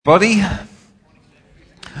Body,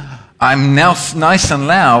 I'm now nice and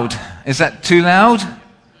loud. Is that too loud?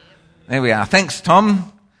 There we are. Thanks,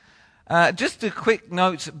 Tom. Just a quick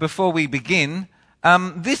note before we begin.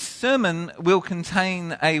 This sermon will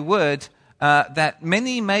contain a word that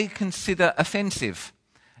many may consider offensive.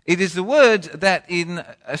 It is a word that in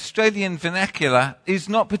Australian vernacular is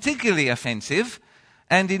not particularly offensive,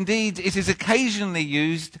 and indeed it is occasionally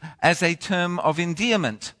used as a term of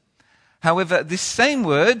endearment. However, this same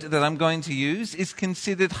word that I'm going to use is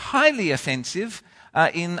considered highly offensive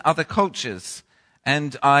in other cultures.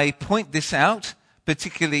 And I point this out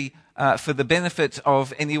particularly for the benefit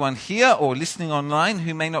of anyone here or listening online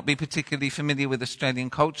who may not be particularly familiar with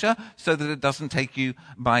Australian culture, so that it doesn't take you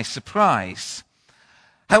by surprise.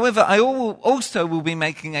 However, I also will be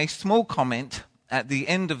making a small comment at the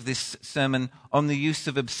end of this sermon on the use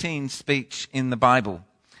of obscene speech in the Bible,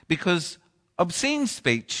 because obscene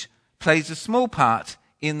speech plays a small part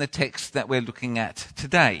in the text that we're looking at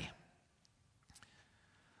today.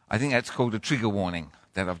 I think that's called a trigger warning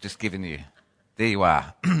that I've just given you. There you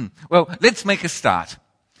are. Well, let's make a start.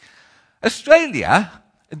 Australia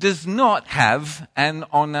does not have an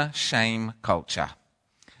honour-shame culture.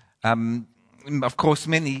 Of course,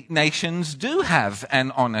 many nations do have an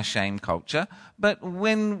honour-shame culture, but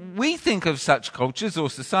when we think of such cultures or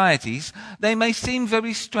societies, they may seem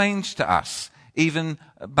very strange to us, even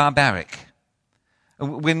barbaric.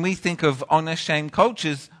 When we think of honour-shame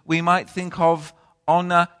cultures, we might think of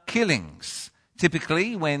honour killings.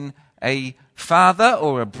 Typically, when a father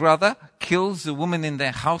or a brother kills a woman in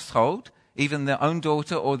their household, even their own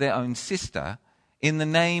daughter or their own sister, in the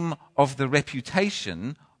name of the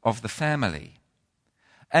reputation of the family.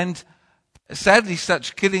 And sadly,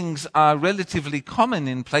 such killings are relatively common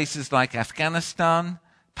in places like Afghanistan,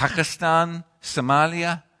 Pakistan,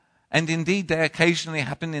 Somalia, and indeed they occasionally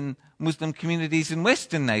happen in Muslim communities in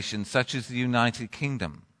Western nations such as the United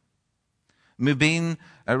Kingdom. Mubin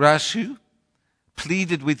Rashu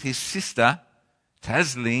pleaded with his sister,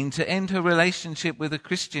 Tasleen, to end her relationship with a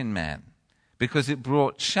Christian man because it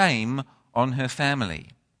brought shame on her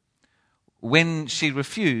family. When she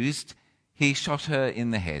refused, he shot her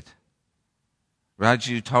in the head.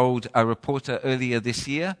 Raju told a reporter earlier this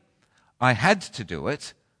year, "I had to do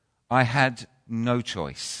it. I had no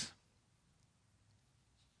choice."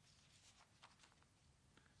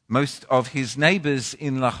 Most of his neighbours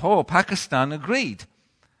in Lahore, Pakistan, agreed,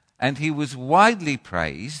 and he was widely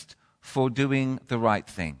praised for doing the right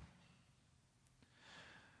thing.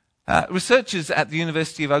 Researchers at the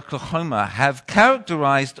University of Oklahoma have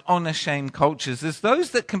characterized honour-shame cultures as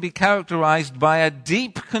those that can be characterized by a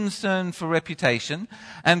deep concern for reputation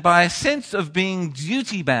and by a sense of being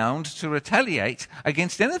duty-bound to retaliate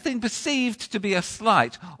against anything perceived to be a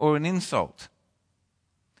slight or an insult.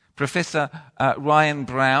 Professor Ryan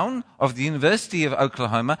Brown of the University of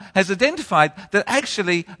Oklahoma has identified that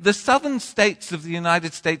actually the southern states of the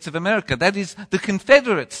United States of America, that is the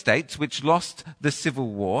Confederate States which lost the Civil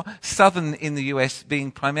War, southern in the US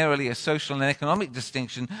being primarily a social and economic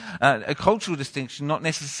distinction, a cultural distinction, not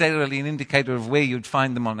necessarily an indicator of where you'd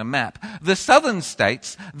find them on a map. The southern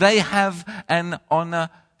states, they have an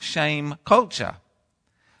honour-shame culture.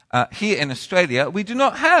 Here in Australia, we do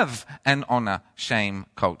not have an honour-shame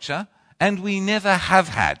culture, and we never have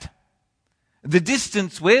had. The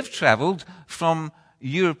distance we've travelled from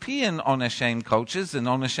European honour-shame cultures and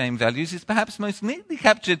honour-shame values is perhaps most neatly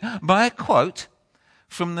captured by a quote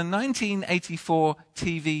from the 1984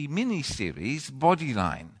 TV miniseries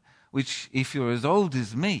Bodyline, which, if you're as old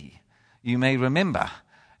as me, you may remember.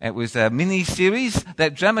 It was a mini-series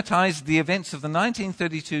that dramatised the events of the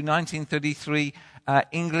 1932-1933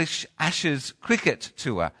 English Ashes cricket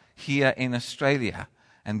tour here in Australia,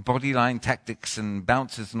 and bodyline tactics and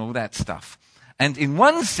bouncers and all that stuff. And in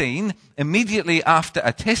one scene, immediately after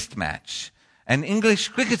a test match, an English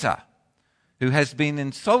cricketer who has been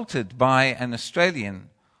insulted by an Australian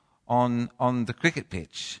on the cricket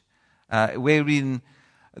pitch, wherein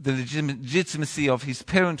the legitimacy of his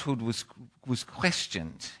parenthood was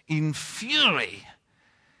questioned. In fury,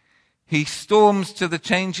 he storms to the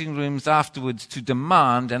changing rooms afterwards to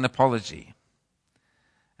demand an apology.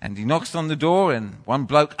 And he knocks on the door, and one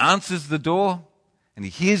bloke answers the door, and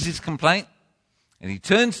he hears his complaint, and he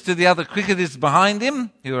turns to the other cricketers behind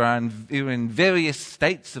him, who are in various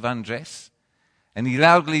states of undress, and he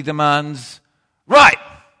loudly demands, "Right,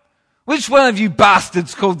 which one of you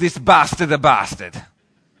bastards called this bastard a bastard?"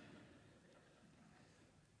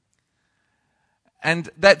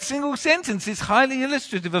 And that single sentence is highly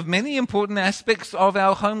illustrative of many important aspects of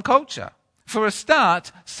our home culture. For a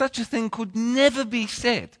start, such a thing could never be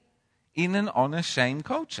said in an honour-shame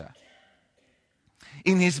culture.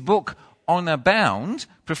 In his book, Honor Bound,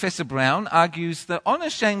 Professor Brown argues that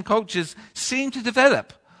honor-shame cultures seem to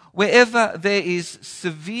develop wherever there is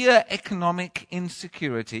severe economic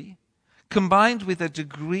insecurity combined with a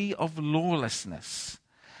degree of lawlessness.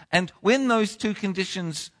 And when those two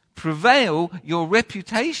conditions prevail, your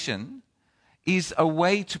reputation is a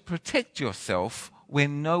way to protect yourself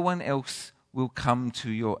when no one else will come to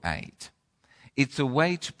your aid. It's a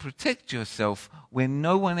way to protect yourself when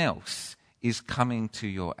no one else is coming to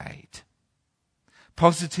your aid.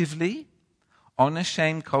 Positively,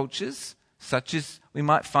 honor-shame cultures, such as we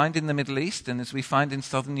might find in the Middle East and as we find in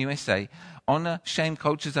southern USA, honor-shame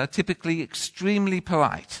cultures are typically extremely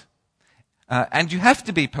polite. And you have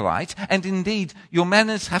to be polite, and indeed your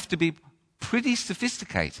manners have to be pretty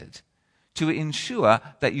sophisticated to ensure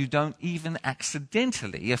that you don't even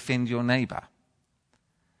accidentally offend your neighbor.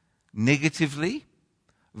 Negatively,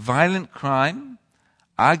 violent crime,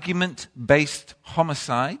 argument-based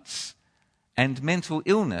homicides, and mental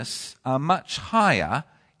illness are much higher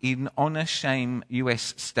in honor-shame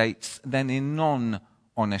US states than in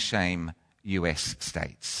non-honor-shame US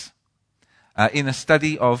states. In a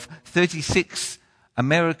study of 36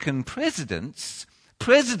 American presidents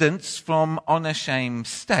from honor-shame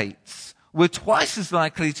states were twice as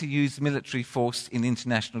likely to use military force in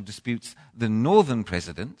international disputes than northern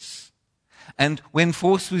presidents. And when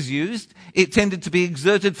force was used, it tended to be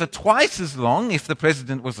exerted for twice as long if the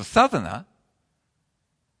president was a southerner.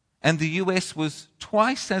 And the US was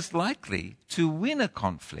twice as likely to win a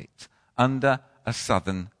conflict under a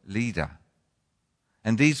southern leader.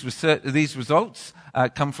 And these results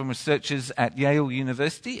come from researchers at Yale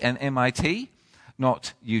University and MIT,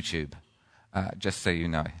 not YouTube, just so you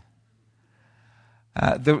know.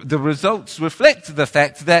 The results reflect the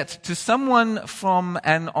fact that to someone from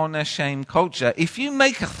an honor-shame culture, if you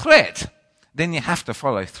make a threat, then you have to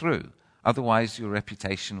follow through. Otherwise, your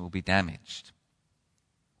reputation will be damaged.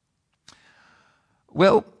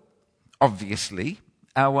 Well, obviously,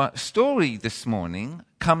 our story this morning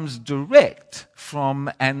comes direct from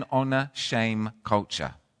an honor-shame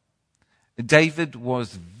culture. David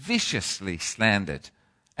was viciously slandered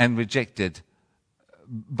and rejected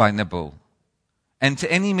by Nabal. And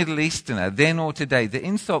to any Middle Easterner, then or today, the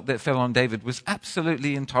insult that fell on David was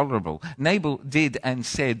absolutely intolerable. Nabal did and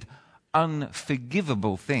said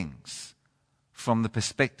unforgivable things from the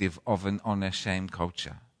perspective of an honor-shame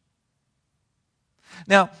culture.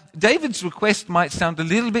 Now, David's request might sound a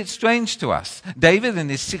little bit strange to us. David and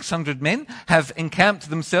his 600 men have encamped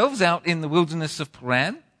themselves out in the wilderness of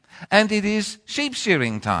Paran, and it is sheep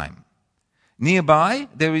shearing time. Nearby,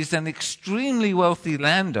 there is an extremely wealthy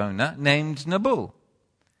landowner named Nabal.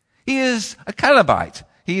 He is a Calebite.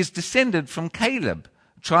 He is descended from Caleb,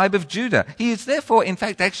 tribe of Judah. He is therefore, in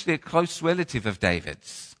fact, actually a close relative of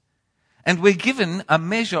David's. And we're given a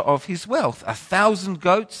measure of his wealth, 1,000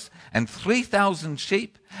 goats and 3,000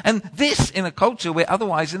 sheep. And this in a culture where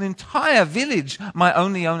otherwise an entire village might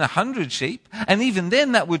only own 100 sheep. And even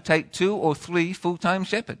then that would take 2 or 3 full-time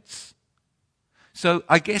shepherds. So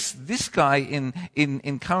I guess this guy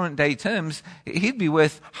in current day terms, he'd be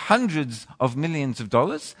worth hundreds of millions of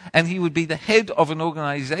dollars, and he would be the head of an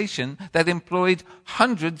organization that employed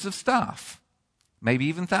hundreds of staff, maybe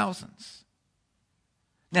even thousands.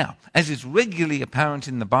 Now, as is regularly apparent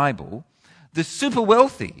in the Bible, the super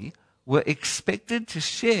wealthy were expected to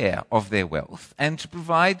share of their wealth and to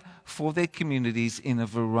provide for their communities in a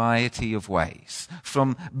variety of ways,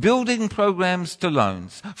 from building programs to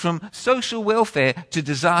loans, from social welfare to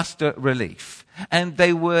disaster relief. And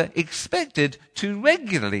they were expected to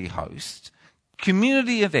regularly host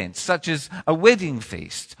community events such as a wedding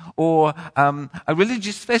feast or a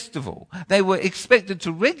religious festival. They were expected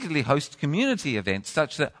to regularly host community events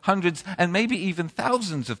such that hundreds and maybe even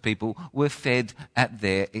thousands of people were fed at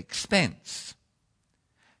their expense.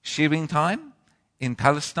 Shearing time in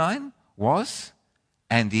Palestine was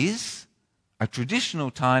and is a traditional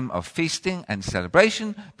time of feasting and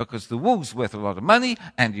celebration because the wool's worth a lot of money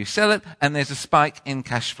and you sell it and there's a spike in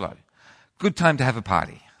cash flow. Good time to have a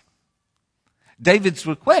party. David's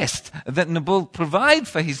request that Nabal provide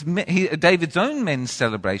for David's own men's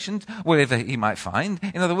celebrations, whatever he might find,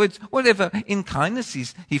 in other words, whatever in kindness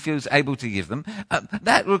he feels able to give them,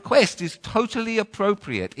 that request is totally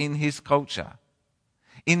appropriate in his culture.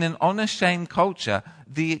 In an honor-shame culture,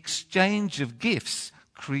 the exchange of gifts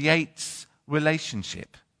creates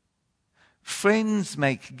relationship. Friends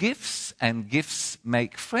make gifts and gifts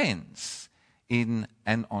make friends in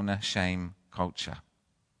an honor-shame culture.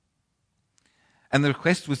 And the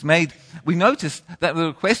request was made, we noticed that the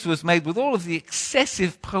request was made with all of the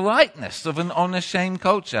excessive politeness of an honor-shame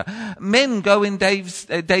culture. Men go in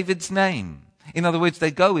David's name. In other words,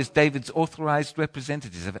 they go as David's authorized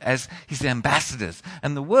representatives, as his ambassadors.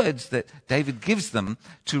 And the words that David gives them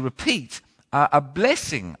to repeat are a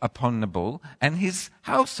blessing upon Nabal and his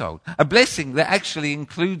household. A blessing that actually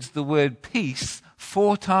includes the word peace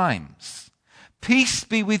 4 times. Peace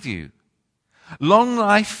be with you. Long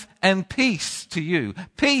life and peace to you.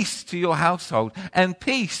 Peace to your household. And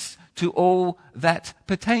peace to all that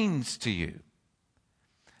pertains to you.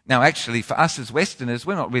 Now, actually, for us as Westerners,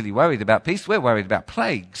 we're not really worried about peace. We're worried about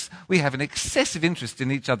plagues. We have an excessive interest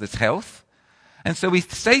in each other's health. And so we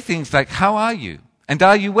say things like, how are you? And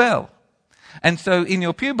are you well? And so in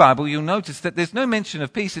your Pew Bible, you'll notice that there's no mention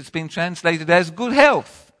of peace. It's been translated as good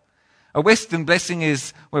health. A Western blessing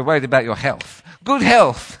is, we're worried about your health. Good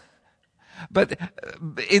health. But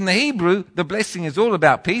in the Hebrew, the blessing is all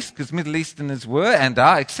about peace, because Middle Easterners were and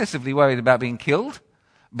are excessively worried about being killed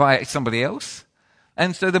by somebody else.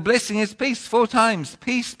 And so the blessing is peace 4 times.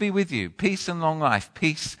 Peace be with you. Peace and long life.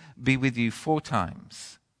 Peace be with you 4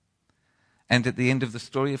 times. And at the end of the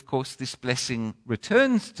story, of course, this blessing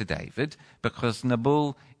returns to David because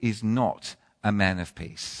Nabal is not a man of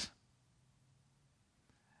peace.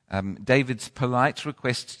 David's polite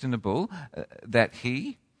request to Nabal that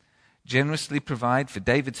he generously provide for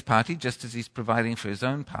David's party just as he's providing for his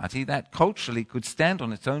own party, that culturally could stand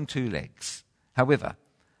on its own 2 legs. However,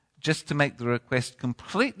 just to make the request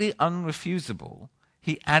completely unrefusable,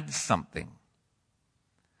 he adds something.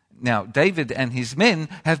 Now, David and his men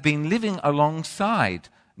have been living alongside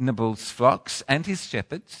Nabal's flocks and his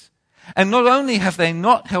shepherds, and not only have they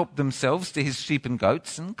not helped themselves to his sheep and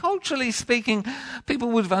goats, and culturally speaking, people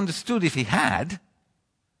would have understood if he had.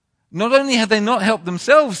 Not only had they not helped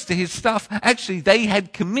themselves to his stuff, actually they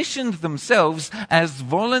had commissioned themselves as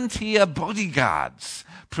volunteer bodyguards,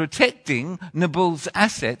 protecting Nabal's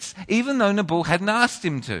assets, even though Nabal hadn't asked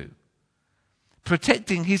him to.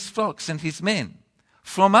 Protecting his flocks and his men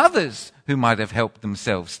from others who might have helped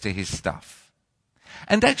themselves to his stuff.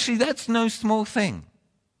 And actually that's no small thing.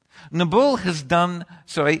 David has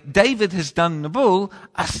done Nabal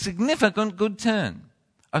a significant good turn,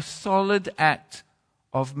 a solid act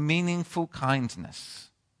of meaningful kindness.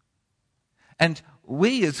 And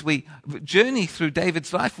as we journey through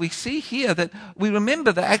David's life, we see here that we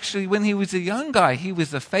remember that actually when he was a young guy, he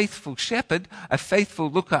was a faithful shepherd, a faithful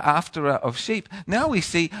looker after of sheep. Now we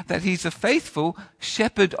see that he's a faithful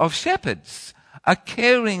shepherd of shepherds, a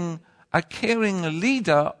caring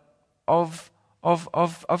leader of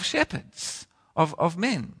shepherds, of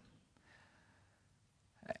men.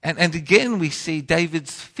 And again we see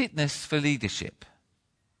David's fitness for leadership.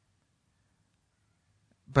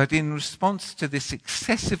 But in response to this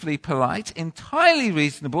excessively polite, entirely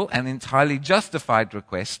reasonable, and entirely justified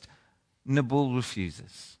request, Nabal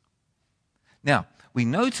refuses. Now, we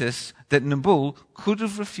notice that Nabal could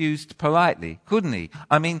have refused politely, couldn't he?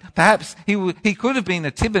 I mean, perhaps he could have been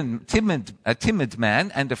a timid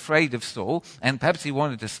man and afraid of Saul, and perhaps he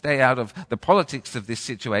wanted to stay out of the politics of this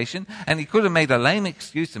situation, and he could have made a lame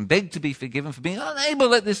excuse and begged to be forgiven for being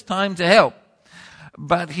unable at this time to help.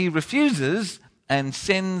 But he refuses and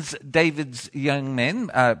sends David's young men,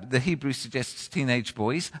 the Hebrew suggests teenage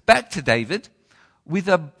boys, back to David with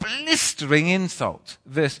a blistering insult.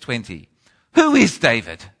 Verse 20. Who is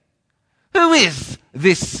David? Who is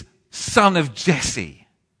this son of Jesse?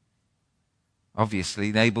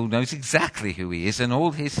 Obviously, Nabal knows exactly who he is and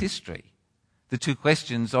all his history. The 2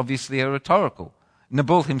 questions obviously are rhetorical.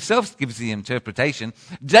 Nabal himself gives the interpretation.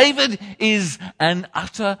 David is an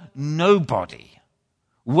utter nobody.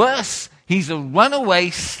 Worse, he's a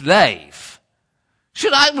runaway slave.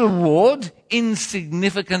 Should I reward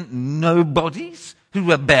insignificant nobodies who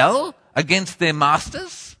rebel against their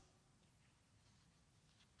masters?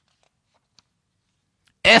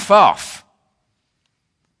 F off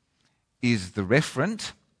is the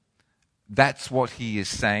referent. That's what he is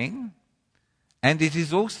saying. And it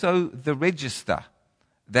is also the register,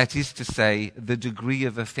 that is to say, the degree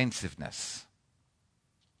of offensiveness.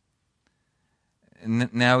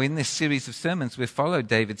 Now, in this series of sermons, we've followed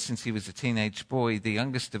David since he was a teenage boy, the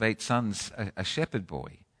youngest of 8 sons, a shepherd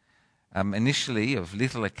boy. Initially of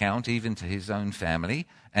little account even to his own family,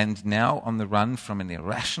 and now on the run from an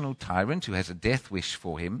irrational tyrant who has a death wish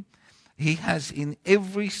for him. He has in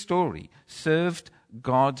every story served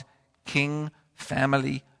God, king,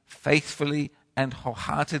 family, faithfully and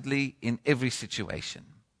wholeheartedly in every situation.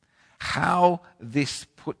 How this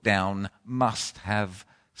put down must have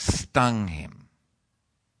stung him.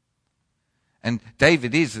 And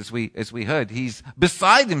David is, as we heard, he's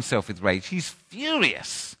beside himself with rage. He's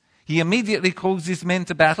furious. He immediately calls his men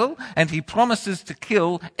to battle, and he promises to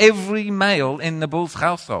kill every male in Nabal's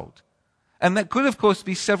household. And that could, of course,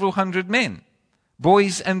 be several hundred men.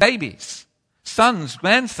 boys and babies, sons,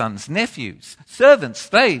 grandsons, nephews, servants,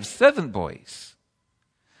 slaves, servant boys.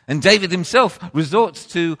 And David himself resorts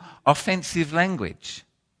to offensive language.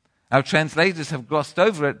 Our translators have glossed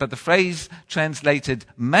over it, but the phrase translated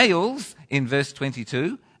males in verse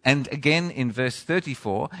 22 and again in verse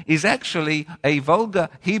 34 is actually a vulgar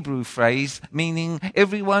Hebrew phrase meaning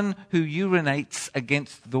everyone who urinates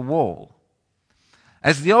against the wall.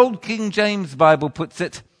 As the old King James Bible puts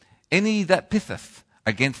it, any that pisseth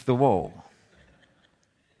against the wall.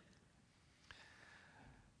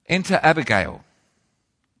 Enter Abigail.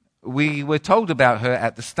 We were told about her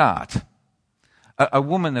at the start. A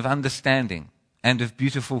woman of understanding and of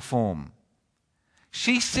beautiful form.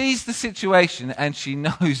 She sees the situation and she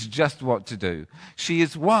knows just what to do. She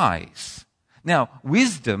is wise. Now,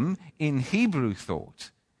 wisdom in Hebrew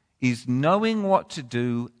thought is knowing what to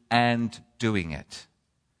do and doing it.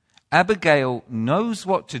 Abigail knows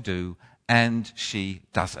what to do and she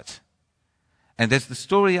does it. And as the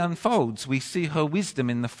story unfolds, we see her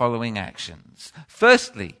wisdom in the following actions.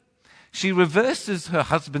 Firstly, she reverses her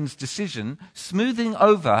husband's decision, smoothing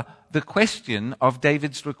over the question of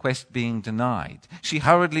David's request being denied. She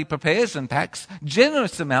hurriedly prepares and packs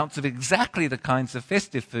generous amounts of exactly the kinds of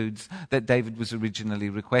festive foods that David was originally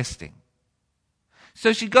requesting.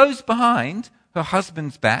 So she goes behind her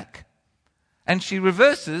husband's back and she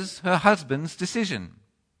reverses her husband's decision.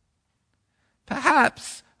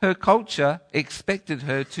 Perhaps her culture expected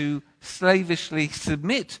her to slavishly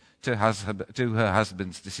submit to her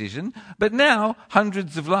husband's decision, but now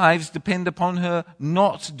hundreds of lives depend upon her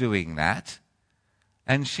not doing that,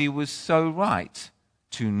 and she was so right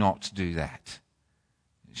to not do that.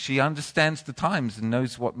 She understands the times and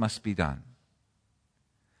knows what must be done.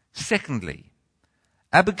 Secondly,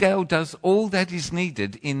 Abigail does all that is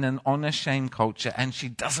needed in an honor-shame culture, and she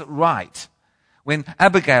does it right. When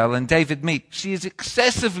Abigail and David meet, she is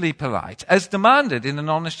excessively polite, as demanded in an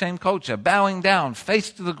honor-shame culture, bowing down, face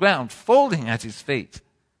to the ground, falling at his feet.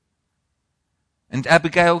 And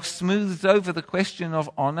Abigail smooths over the question of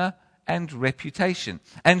honor and reputation.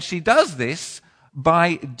 And she does this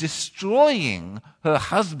by destroying her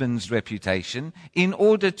husband's reputation in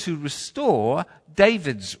order to restore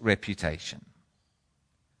David's reputation.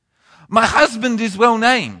 My husband is well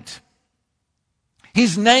named.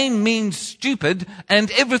 His name means stupid, and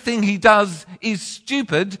everything he does is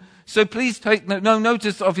stupid, so please take no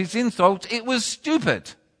notice of his insult. It was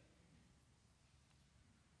stupid.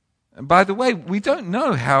 And by the way, we don't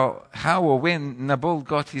know how or when Nabal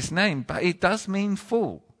got his name, but it does mean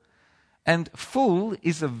fool. And fool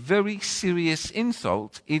is a very serious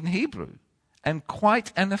insult in Hebrew, and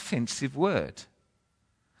quite an offensive word.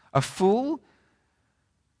 A fool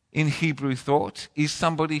in Hebrew thought is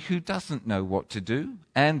somebody who doesn't know what to do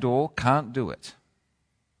and or can't do it.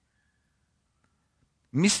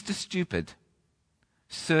 Mr. Stupid,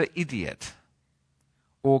 Sir Idiot,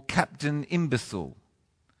 or Captain Imbecile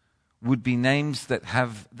would be names that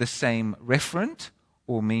have the same referent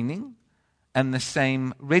or meaning and the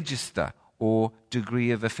same register or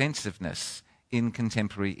degree of offensiveness in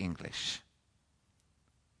contemporary English.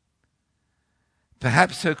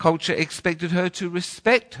 Perhaps her culture expected her to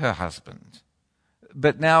respect her husband.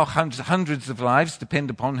 But now hundreds of lives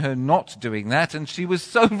depend upon her not doing that, and she was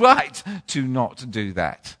so right to not do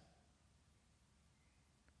that.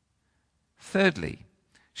 Thirdly,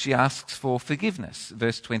 she asks for forgiveness,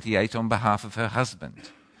 verse 28, on behalf of her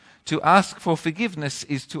husband. To ask for forgiveness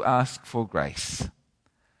is to ask for grace.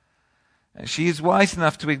 She is wise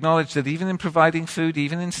enough to acknowledge that even in providing food,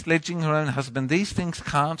 even in sledging her own husband, these things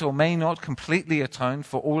can't or may not completely atone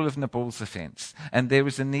for all of Nabal's offense. And there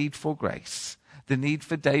is a need for grace. The need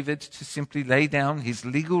for David to simply lay down his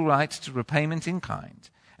legal right to repayment in kind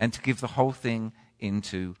and to give the whole thing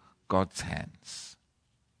into God's hands.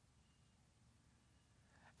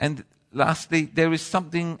 And lastly, there is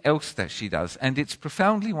something else that she does, and it's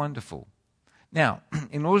profoundly wonderful. Now,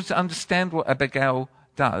 in order to understand what Abigail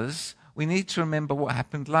does, we need to remember what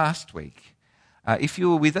happened last week. If you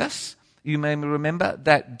were with us, you may remember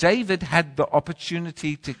that David had the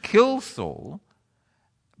opportunity to kill Saul,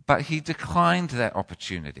 but he declined that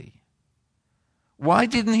opportunity. Why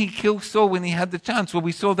didn't he kill Saul when he had the chance? Well,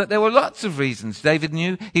 we saw that there were lots of reasons. David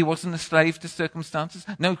knew he wasn't a slave to circumstances.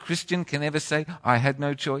 No Christian can ever say, I had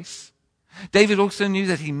no choice. David also knew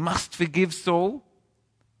that he must forgive Saul.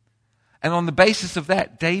 And on the basis of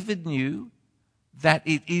that, David knew that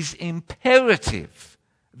it is imperative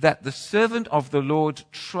that the servant of the Lord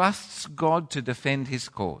trusts God to defend his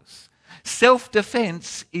cause.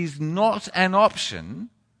 Self-defense is not an option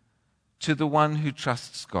to the one who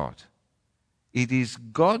trusts God. It is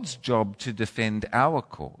God's job to defend our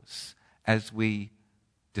cause, as we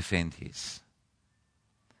defend his.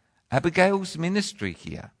 Abigail's ministry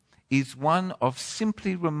here is one of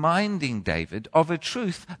simply reminding David of a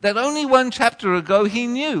truth that only one chapter ago he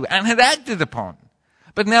knew and had acted upon.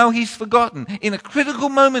 But now he's forgotten in a critical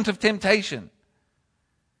moment of temptation.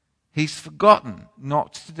 He's forgotten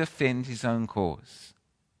not to defend his own cause.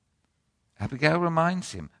 Abigail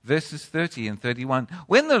reminds him, verses 30 and 31,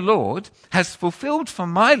 when the Lord has fulfilled for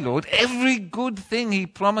my Lord every good thing he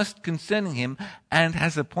promised concerning him and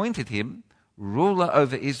has appointed him ruler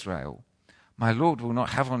over Israel, my Lord will not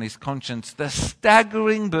have on his conscience the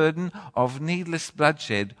staggering burden of needless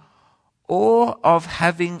bloodshed or of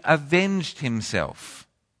having avenged himself.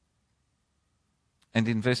 And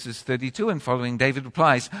in verses 32 and following, David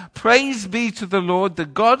replies, praise be to the Lord, the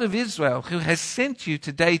God of Israel, who has sent you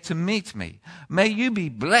today to meet me. May you be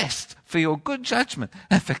blessed for your good judgment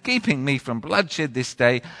and for keeping me from bloodshed this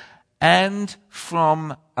day and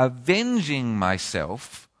from avenging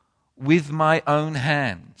myself with my own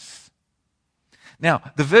hands. Now,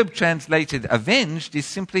 the verb translated avenged is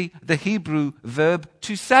simply the Hebrew verb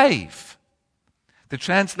to save. The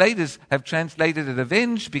translators have translated it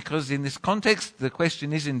avenged because in this context the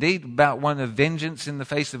question is indeed about one of vengeance in the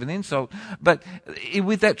face of an insult. But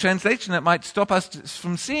with that translation it might stop us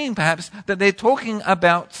from seeing perhaps that they're talking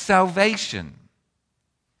about salvation.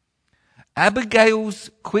 Abigail's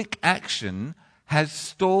quick action has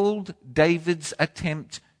stalled David's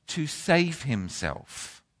attempt to save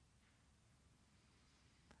himself.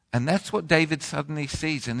 And that's what David suddenly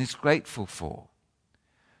sees and is grateful for.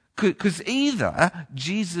 Because either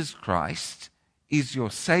Jesus Christ is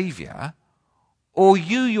your Savior or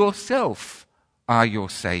you yourself are your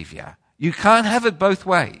Savior. You can't have it both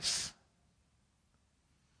ways.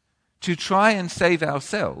 To try and save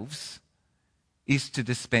ourselves is to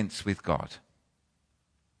dispense with God.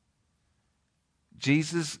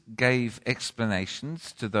 Jesus gave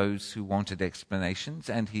explanations to those who wanted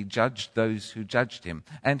explanations, and he judged those who judged him,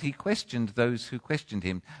 and he questioned those who questioned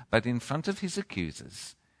him. But in front of his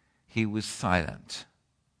accusers, he was silent.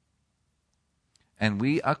 And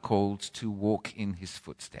we are called to walk in his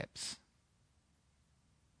footsteps.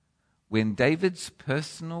 When David's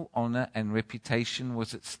personal honor and reputation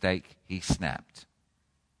was at stake, he snapped.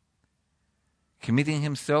 Committing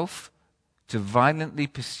himself to violently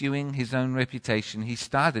pursuing his own reputation, he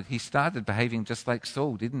started behaving just like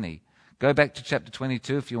Saul, didn't he? Go back to chapter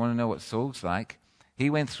 22 if you want to know what Saul's like. He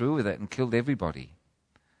went through with it and killed everybody.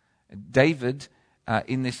 David,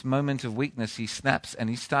 in this moment of weakness, he snaps and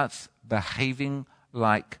he starts behaving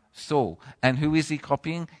like Saul. And who is he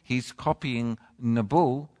copying? He's copying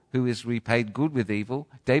Nabal, who is repaid good with evil.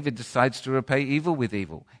 David decides to repay evil with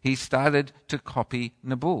evil. He started to copy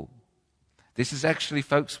Nabal. This is actually,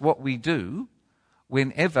 folks, what we do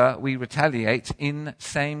whenever we retaliate in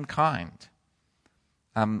same kind.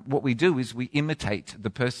 What we do is we imitate the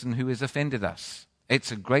person who has offended us.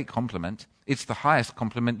 It's a great compliment. It's the highest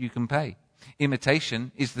compliment you can pay.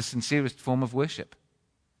 Imitation is the sincerest form of worship.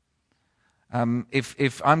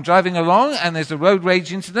 If I'm driving along and there's a road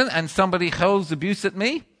rage incident and somebody hurls abuse at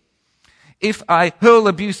me, if I hurl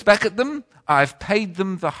abuse back at them, I've paid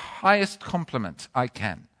them the highest compliment I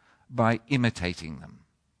can by imitating them,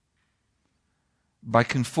 by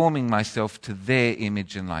conforming myself to their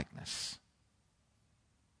image and likeness.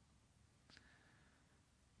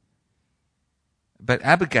 But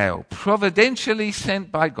Abigail, providentially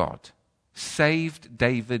sent by God, saved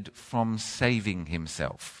David from saving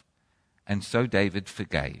himself. And so David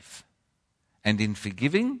forgave. And in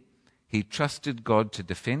forgiving, he trusted God to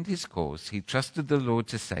defend his cause. He trusted the Lord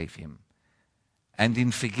to save him. And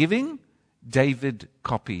in forgiving, David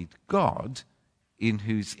copied God, in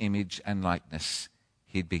whose image and likeness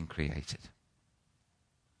he had been created.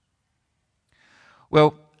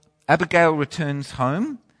 Well, Abigail returns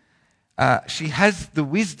home. She has the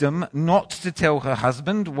wisdom not to tell her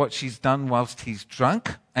husband what she's done whilst he's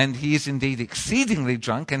drunk, and he is indeed exceedingly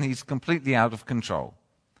drunk, and he's completely out of control.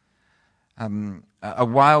 A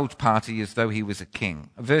wild party as though he was a king.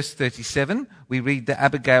 Verse 37, we read that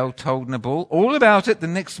Abigail told Nabal all about it the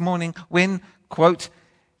next morning when, quote,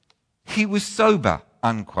 he was sober,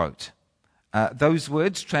 unquote. Those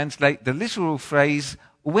words translate the literal phrase,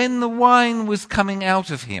 when the wine was coming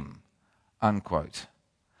out of him, unquote.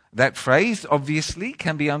 That phrase obviously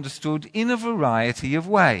can be understood in a variety of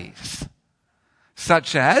ways,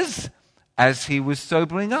 such as he was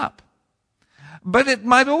sobering up. But it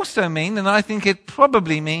might also mean, and I think it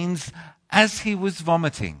probably means, as he was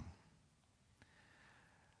vomiting.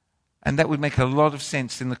 And that would make a lot of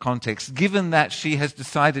sense in the context, given that she has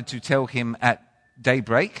decided to tell him at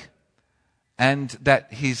daybreak, and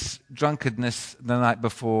that his drunkenness the night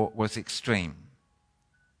before was extreme.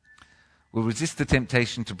 We'll resist the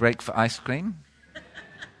temptation to break for ice cream.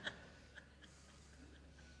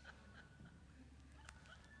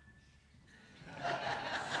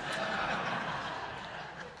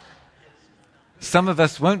 Some of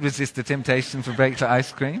us won't resist the temptation for break for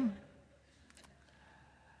ice cream.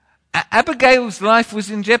 Abigail's life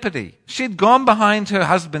was in jeopardy. She'd gone behind her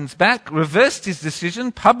husband's back, reversed his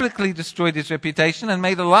decision, publicly destroyed his reputation, and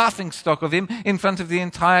made a laughingstock of him in front of the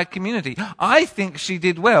entire community. I think she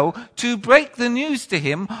did well to break the news to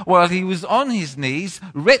him while he was on his knees,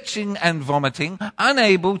 retching and vomiting,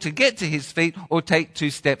 unable to get to his feet or take 2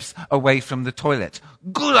 steps away from the toilet.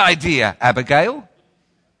 Good idea, Abigail.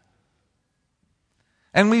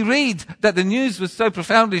 And we read that the news was so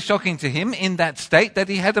profoundly shocking to him in that state that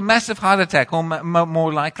he had a massive heart attack, or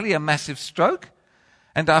more likely a massive stroke.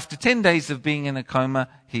 And after 10 days of being in a coma,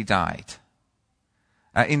 he died.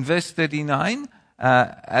 In verse 39,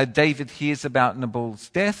 David hears about Nabal's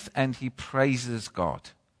death and he praises God.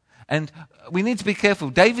 And we need to be careful.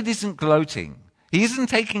 David isn't gloating. He isn't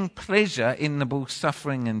taking pleasure in Nabal's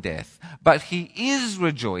suffering and death, but he is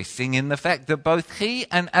rejoicing in the fact that both he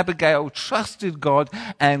and Abigail trusted God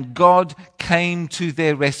and God came to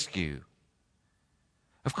their rescue.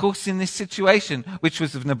 Of course, in this situation, which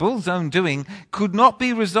was of Nabal's own doing, could not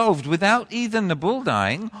be resolved without either Nabal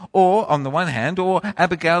dying, or, on the one hand, or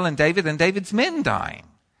Abigail and David's men dying.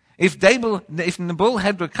 If Nabal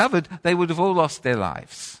had recovered, they would have all lost their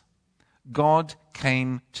lives. God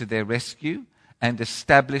came to their rescue and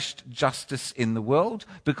established justice in the world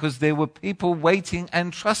because there were people waiting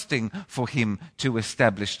and trusting for him to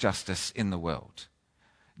establish justice in the world.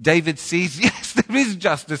 David sees, yes, there is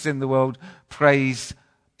justice in the world. Praise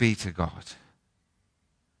be to God.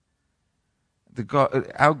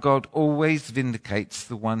 Our God always vindicates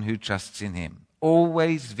the one who trusts in him.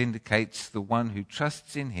 Always vindicates the one who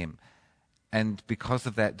trusts in him, and because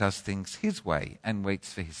of that does things his way and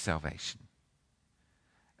waits for his salvation.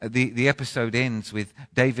 The episode ends with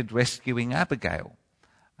David rescuing Abigail.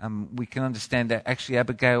 We can understand that actually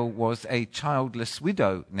Abigail was a childless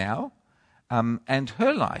widow now, and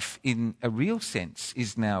her life, in a real sense,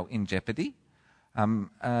 is now in jeopardy.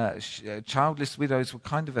 Childless widows were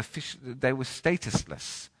kind of they were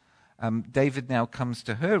statusless. David now comes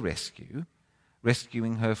to her rescue,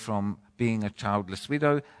 rescuing her from being a childless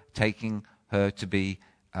widow, taking her to be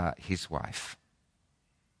his wife.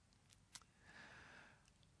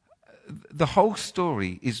 The whole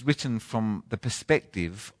story is written from the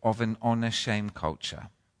perspective of an honor-shame culture.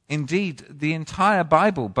 Indeed, the entire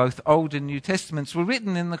Bible, both Old and New Testaments, were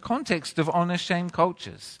written in the context of honor-shame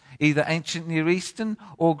cultures, either ancient Near Eastern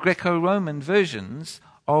or Greco-Roman versions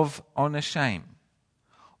of honor-shame.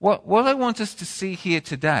 What I want us to see here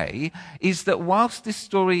today is that whilst this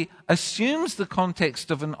story assumes the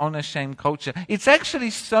context of an honor-shame culture, it's actually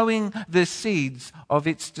sowing the seeds of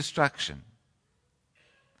its destruction.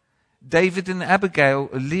 David and Abigail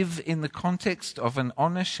live in the context of an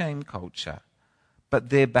honor-shame culture, but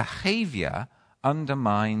their behavior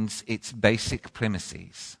undermines its basic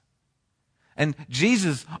premises. And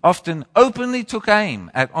Jesus often openly took aim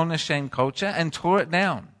at honor-shame culture and tore it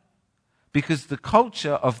down, because the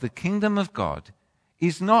culture of the kingdom of God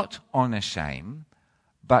is not honor-shame,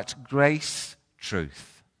 but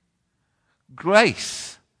grace-truth.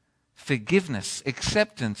 Grace, forgiveness,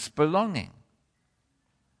 acceptance, belonging.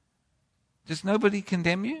 Does nobody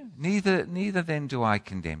condemn you? Neither then do I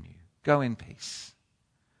condemn you. Go in peace.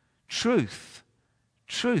 Truth,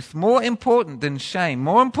 more important than shame,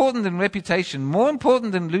 more important than reputation, more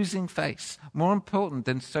important than losing face, more important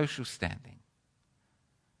than social standing.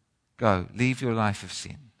 Go, leave your life of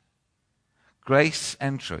sin. Grace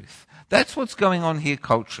and truth. That's what's going on here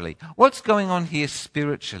culturally. What's going on here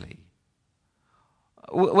spiritually?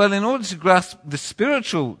 Well, in order to grasp the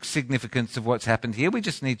spiritual significance of what's happened here, we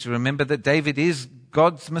just need to remember that David is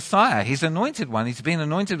God's Messiah. He's anointed one. He's been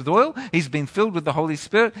anointed with oil. He's been filled with the Holy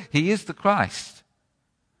Spirit. He is the Christ.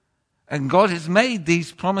 And God has made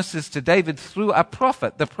these promises to David through a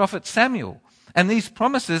prophet, the prophet Samuel. And these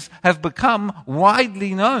promises have become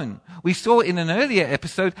widely known. We saw in an earlier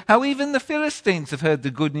episode how even the Philistines have heard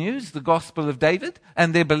the good news, the gospel of David,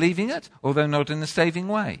 and they're believing it, although not in a saving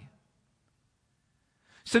way.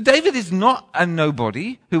 So David is not a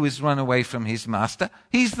nobody who has run away from his master.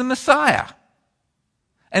 He's the Messiah.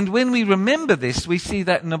 And when we remember this, we see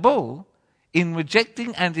that Nabal, in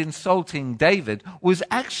rejecting and insulting David, was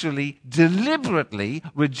actually deliberately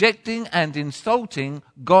rejecting and insulting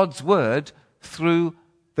God's word through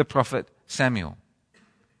the prophet Samuel.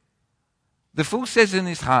 The fool says in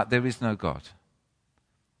his heart, there is no God.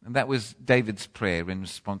 And that was David's prayer in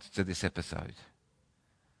response to this episode.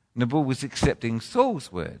 Nabal was accepting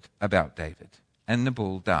Saul's word about David, and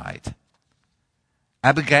Nabal died.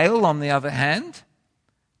 Abigail, on the other hand,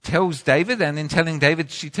 tells David, and in telling David,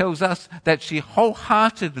 she tells us that she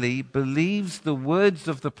wholeheartedly believes the words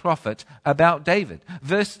of the prophet about David.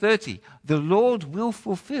 Verse 30, the Lord will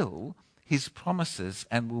fulfill his promises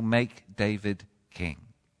and will make David king.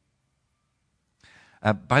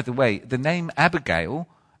 By the way, the name Abigail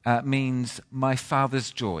means my father's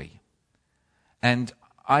joy. And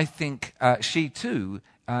I think she too,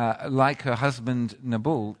 like her husband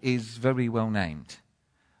Nabal, is very well named.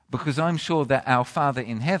 Because I'm sure that our Father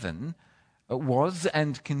in heaven was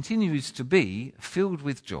and continues to be filled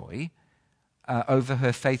with joy over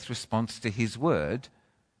her faith response to his word,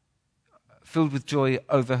 filled with joy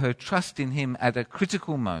over her trust in him at a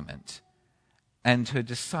critical moment, and her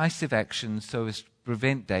decisive action so as to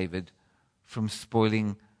prevent David from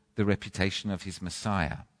spoiling the reputation of his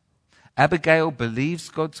Messiah. Abigail believes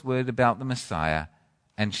God's word about the Messiah,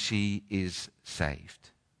 and she is saved.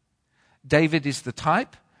 David is the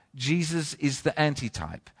type. Jesus is the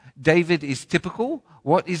antitype. David is typical.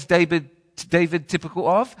 What is David typical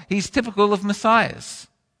of? He's typical of messiahs.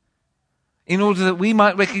 In order that we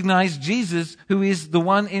might recognize Jesus, who is the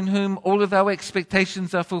one in whom all of our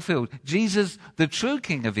expectations are fulfilled. Jesus, the true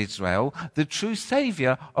King of Israel, the true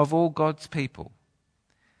Savior of all God's people.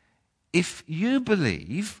 If you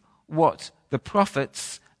believe what the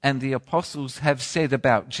prophets and the apostles have said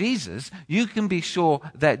about Jesus, you can be sure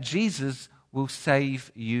that Jesus will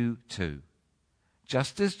save you too,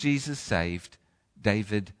 just as Jesus saved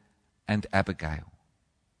David and Abigail.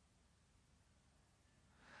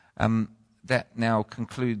 That now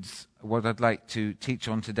concludes what I'd like to teach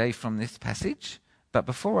on today from this passage. But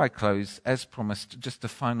before I close, as promised, just a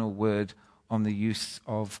final word on the use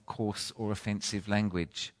of coarse or offensive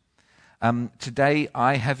language. Today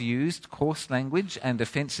I have used coarse language and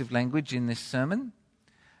offensive language in this sermon.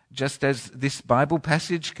 Just as this Bible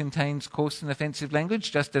passage contains coarse and offensive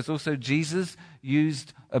language, just as also Jesus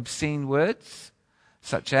used obscene words,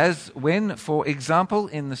 such as when, for example,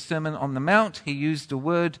 in the Sermon on the Mount, he used a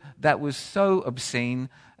word that was so obscene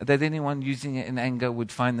that anyone using it in anger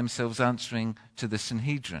would find themselves answering to the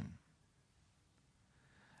Sanhedrin.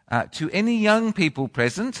 To any young people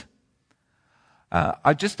present,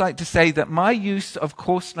 I'd just like to say that my use of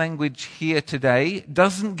coarse language here today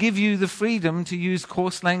doesn't give you the freedom to use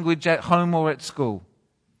coarse language at home or at school.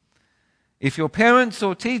 If your parents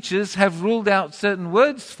or teachers have ruled out certain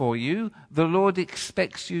words for you, the Lord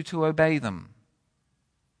expects you to obey them.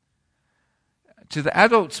 To the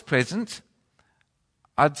adults present,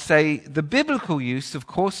 I'd say the biblical use of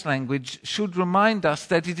coarse language should remind us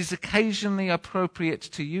that it is occasionally appropriate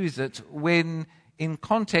to use it when in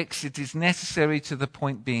context it is necessary to the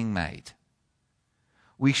point being made.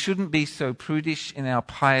 We shouldn't be so prudish in our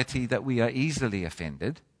piety that we are easily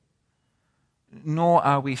offended, nor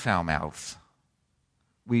are we foul-mouthed.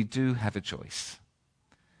 We do have a choice.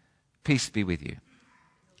 Peace be with you.